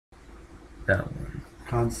That one.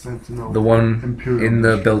 Constantinople. The one Imperial in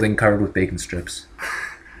the building covered with bacon strips.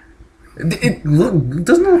 Doesn't it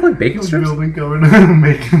look like bacon strips? Building covered in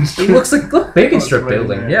bacon strips. It looks like bacon strip right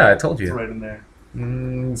building. Yeah, I told you. It's right in there.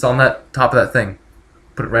 It's on that top of that thing.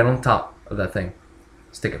 Put it right on top of that thing.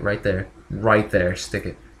 Stick it right there. Right there. Stick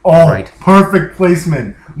it. Oh, right. Perfect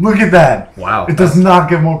placement. Look at that. Wow. It does not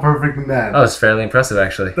get more perfect than that. That was fairly impressive,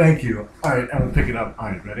 actually. Thank you. All right, I'm going to pick it up. All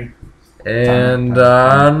right, ready? And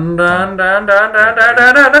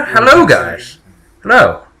hello, guys.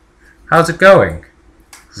 Hello. How's it going?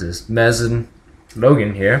 This is Mez and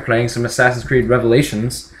Logan here, playing some Assassin's Creed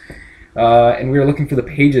Revelations. And we were looking for the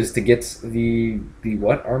pages to get the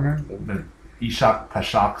what armor? The Ishak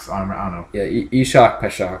Pashak's armor. I don't know. Yeah, Ishak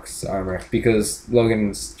Pashak's armor, because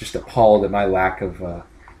Logan's just appalled at my lack of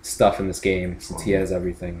stuff in this game, since he has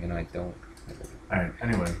everything and I don't. Alright,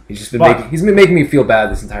 anyway. He's been making me feel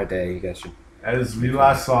bad this entire day. You guys should. As we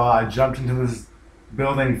last saw, I jumped into this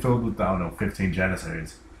building filled with, I don't know, 15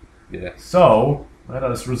 Janissaries. Yeah. So, let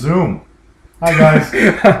us resume. Hi, guys.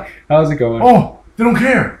 How's it going? Oh, they don't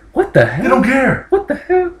care. What the hell? They don't care. What the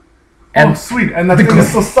hell? Oh, sweet. And that thing is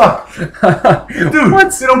still stuck. Dude,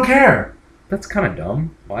 what? They don't care. That's kind of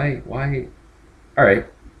dumb. Why? Alright.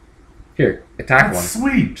 Here, attack one.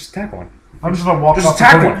 Sweet. Just attack one. I'm just gonna walk Just off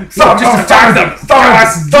attack the one. Stop! Just Stop! attack them. Stop!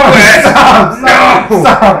 Stop! Stop! No!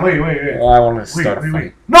 Stop! Wait! Well, I want to start a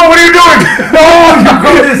fight. No! What are you doing? No! You go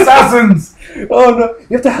to the assassins! Oh no!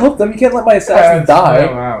 You have to help them. You can't let my assassins die.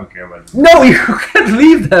 No, I don't care about it. No, you can't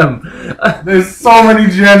leave them. There's so many You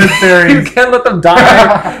Janissaries. can't let them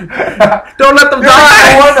die. Don't let them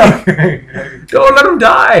die. Don't let them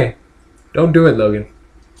die. Don't do it, Logan.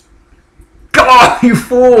 Come on, you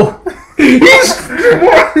fool!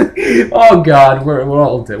 Oh God, we're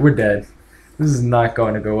all dead. We're dead. This is not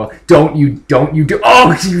going to go well. Don't you do?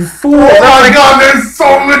 Oh, you fool! Oh my God! There's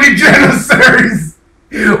so many Janissaries.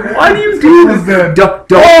 Why do you do this?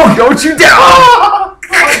 Don't you dare! Oh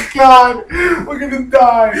my God! We're gonna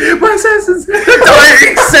die. My assassins are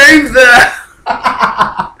dying. Save them!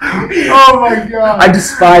 Oh my God! I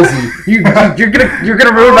despise you. You're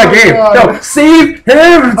gonna ruin my game. God. No, save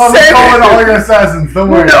him! I'm Save calling him! all your assassins. Don't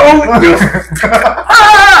worry. No!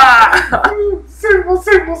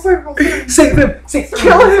 Save him!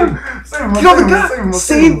 Kill him! Kill the guy!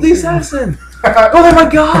 Save the assassin! Oh my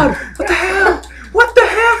God! What the hell? What the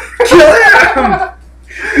hell? Kill him!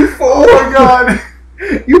 You fool! Oh my God!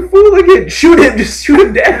 You fool again! Shoot him! Just shoot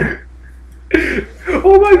him dead!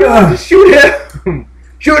 Oh my God! Just shoot him!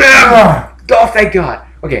 Shoot him! Oh, thank God!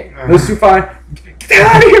 Okay, those two fine. Get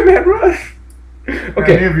out of here, man! Run!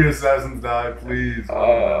 Okay. Any of your assassins die, please.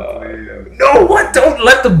 Please. No, what? Don't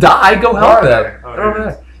let them die. Go help them. Oh, They're over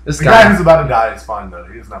there. This the guy who's about to die is fine though.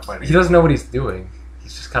 He's not fighting. He doesn't know what he's doing.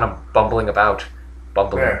 He's just kind of bumbling about.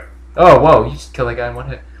 Bumbling. There. Oh, whoa. You just killed that guy in one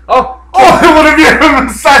hit. Oh! Oh, one of your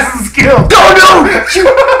assassins killed! No!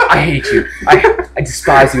 I hate you. I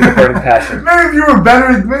despise you with a burning passion. Maybe if you were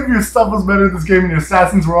better, maybe your stuff was better in this game and your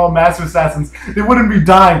assassins were all master assassins, they wouldn't be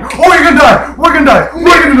dying. Oh, you're gonna die! We're gonna die!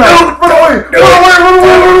 We're gonna die! Run away!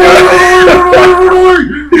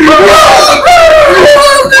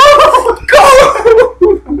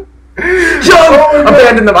 Go!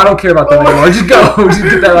 Abandon them. I don't care about them anymore. Just go. Just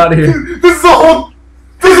get them out of here. This is all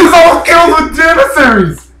killed with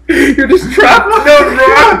Janissaries! You're just trapped. No, get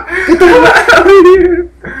them out of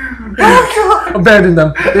here. Oh God! Abandon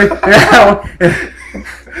them.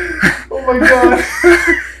 Oh my God!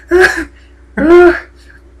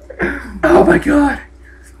 Oh my God.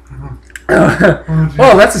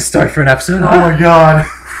 Oh, that's a start for an episode. Oh my God!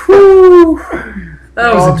 Whew.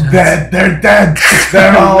 That was intense. Dead. They're dead.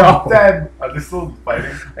 They're all dead. Are they still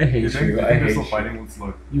fighting? I hate you. I hate they're still you. fighting. Let's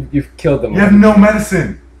look. You've killed them. You have no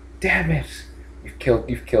medicine. Damn it. You've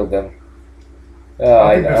killed them.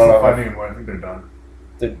 I think they're still fighting anymore. I think they're done.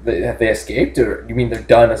 Have they escaped, or you mean they're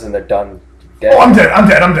done as in they're done dead? Oh, I'm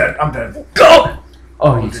dead. Go!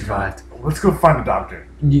 Oh, you survived. Let's go find the doctor.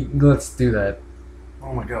 Let's do that.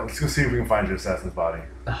 Oh my God, let's go see if we can find your assassin's body.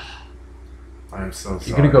 I am so sorry.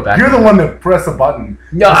 You're gonna go back. You're the one that pressed the button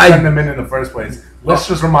No, to send them in the first place. Let's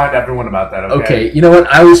just remind everyone about that, okay? Okay, you know what?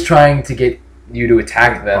 I was trying to get you to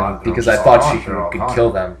attack them because I thought you could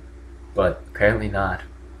kill them, but apparently not.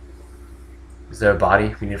 Is there a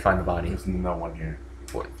body? We need to find the body. There's no one here.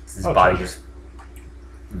 What? Is his body just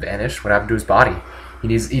vanished? What happened to his body?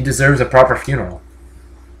 He deserves a proper funeral.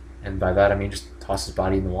 And by that I mean just toss his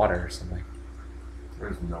body in the water or something.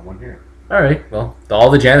 There's no one here. Alright, well, all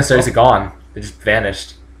the Janissaries are gone. They just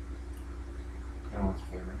vanished. No one's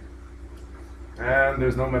flavor. And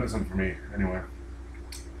there's no medicine for me, anyway.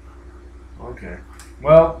 Okay.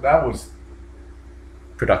 Well, that was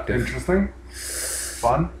productive. Interesting.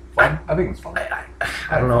 Fun. I think it was fun.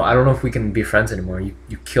 I don't know. I don't know if we can be friends anymore. You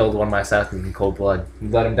killed one of my assassins in cold blood. You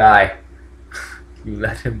let him die. You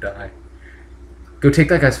let him die. Go take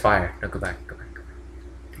that guy's fire. No, go back. Go back.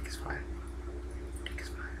 Take his fire. Take his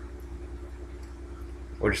fire.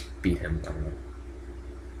 Or just beat him. I don't know.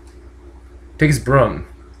 Take his broom.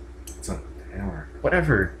 It's a hammer.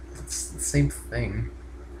 Whatever. It's the same thing.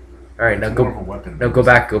 All right, It's now more go. of a weapon. No, go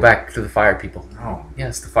back. Go back to the fire people. No.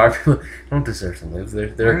 Yes, the fire people don't deserve to live.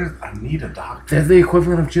 I need a doctor. They're the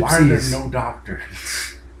equivalent of gypsies. Why are there no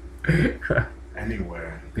doctors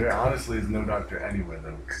anywhere? There honestly is no doctor anywhere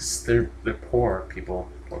though. Because they're poor people.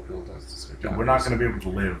 Poor people don't deserve Dude, we're not going to be able to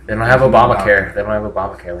live. They don't have Obamacare. They don't have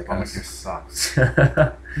Obamacare like Obamacare us. sucks.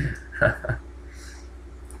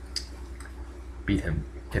 Beat him.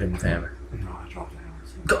 Hit him with the hammer. No, I dropped the hammer.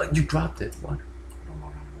 God, you dropped it. What?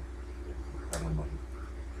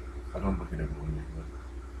 I don't look at everyone.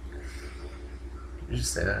 You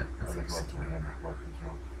just say that. I think love to the hammer. Love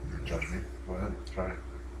control. Judge me. Go ahead. Try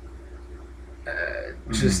it.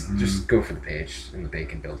 Just go for the page in the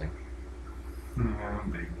bacon building.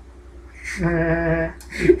 Bacon.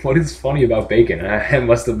 What is funny about bacon? I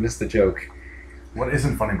must have missed the joke. What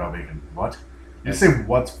isn't funny about bacon? What? You say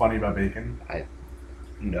what's funny about bacon?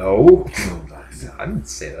 No. No, I didn't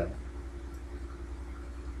say that.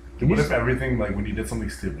 What if everything, like when you did something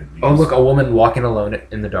stupid? Oh, look, a woman walking alone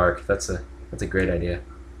in the dark. That's a great idea.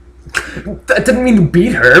 That didn't mean to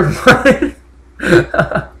beat her.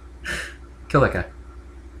 Kill that guy.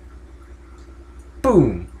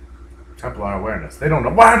 Boom. Templar awareness. They don't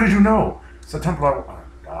know. Why did you know? It's a Templar.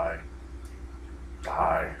 Die.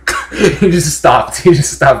 He just stopped. He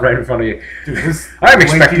just stopped right in front of you. Dude, this I'm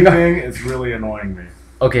expecting thing is really annoying me.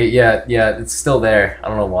 Okay, yeah, it's still there. I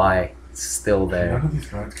don't know why. It's still there. None of these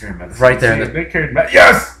guys carry medicine. Right there. See, they carried medicine.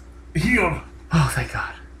 Yes! Healed! Oh, thank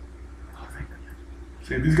God. Oh, thank God.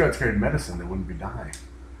 See, if these guys carried medicine, they wouldn't be dying.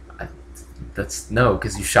 No,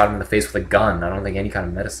 because you shot him in the face with a gun. I don't think any kind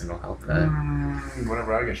of medicine will help that.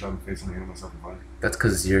 Whenever I get shot in the face, I'm healing myself in body. That's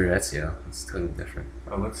because you're Ezio. It's totally different.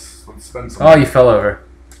 Let's spend some. Oh, you fell over.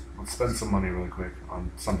 Let's spend some money really quick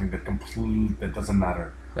on something that doesn't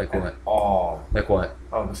matter. Like at what? All. Like what?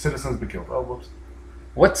 Oh, the citizens be killed. Oh, whoops.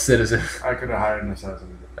 What citizen? I could have hired an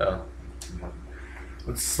assassin. Oh.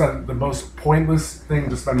 Let's spend the most pointless thing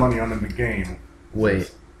to spend money on in the game.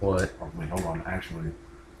 Wait, what? Oh, wait, hold on. Actually,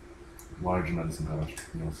 large medicine pouch.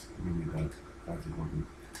 Yes, we need that. That's important.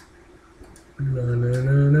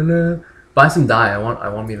 No. Buy some dye. I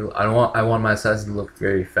want my assassin to look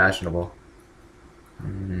very fashionable.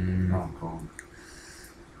 Oh, cool.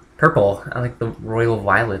 Purple. I like the royal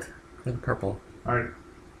violet. Look at purple. Alright.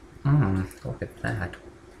 Look at that.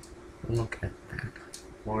 Look at that.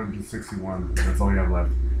 461. That's all you have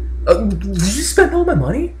left. Did you spend all my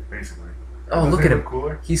money? Basically. Oh, look at him.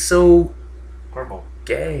 Cooler? He's so purple.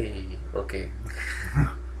 Gay. Okay.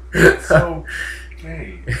 So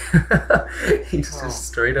gay. He's just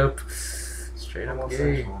straight up gay.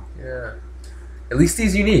 Sexual. Yeah. At least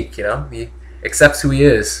he's unique, you know? He accepts who he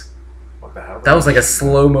is. What the hell? That was like a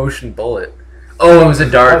slow motion bullet. Oh, it was a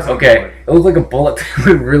dart. Okay. It looked like a bullet that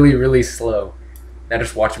went really, really slow. Now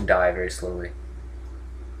just watch him die very slowly.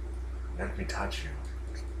 Let me touch you.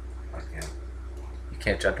 I can't. You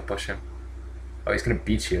can't gentle push him. Oh, he's gonna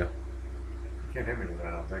beat you. You can't hit me with that,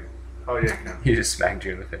 I don't think. Oh, yeah, you can. He just smacked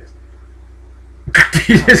you in the face.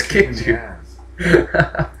 He just kicked you.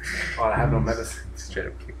 Oh, I have no medicine. Straight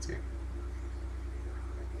up kicked you.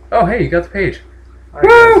 Oh, hey, you got the page. Alright,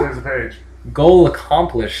 guys, there's the page. Goal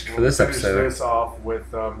accomplished for this Finish episode. this off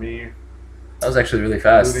with me That was actually really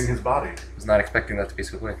fast. looting his body. I was not expecting that to be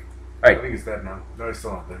so quick. I Alright. think he's dead now. No, he's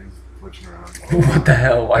still not dead. He's twitching around. What the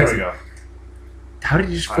hell? Why There is we it? go. How did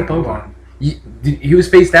he just flip Hold over? on. He was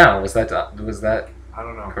face down. Was that I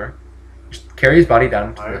don't know. correct? Just carry his body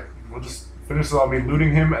down. To Alright, we'll just finish this off me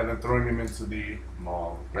looting him and then throwing him into the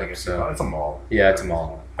mall. I guess so. It's a mall. Yeah, it's a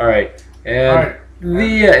mall. Alright. And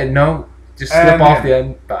Alright. no, just slip And off the the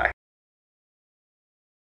end. Bye.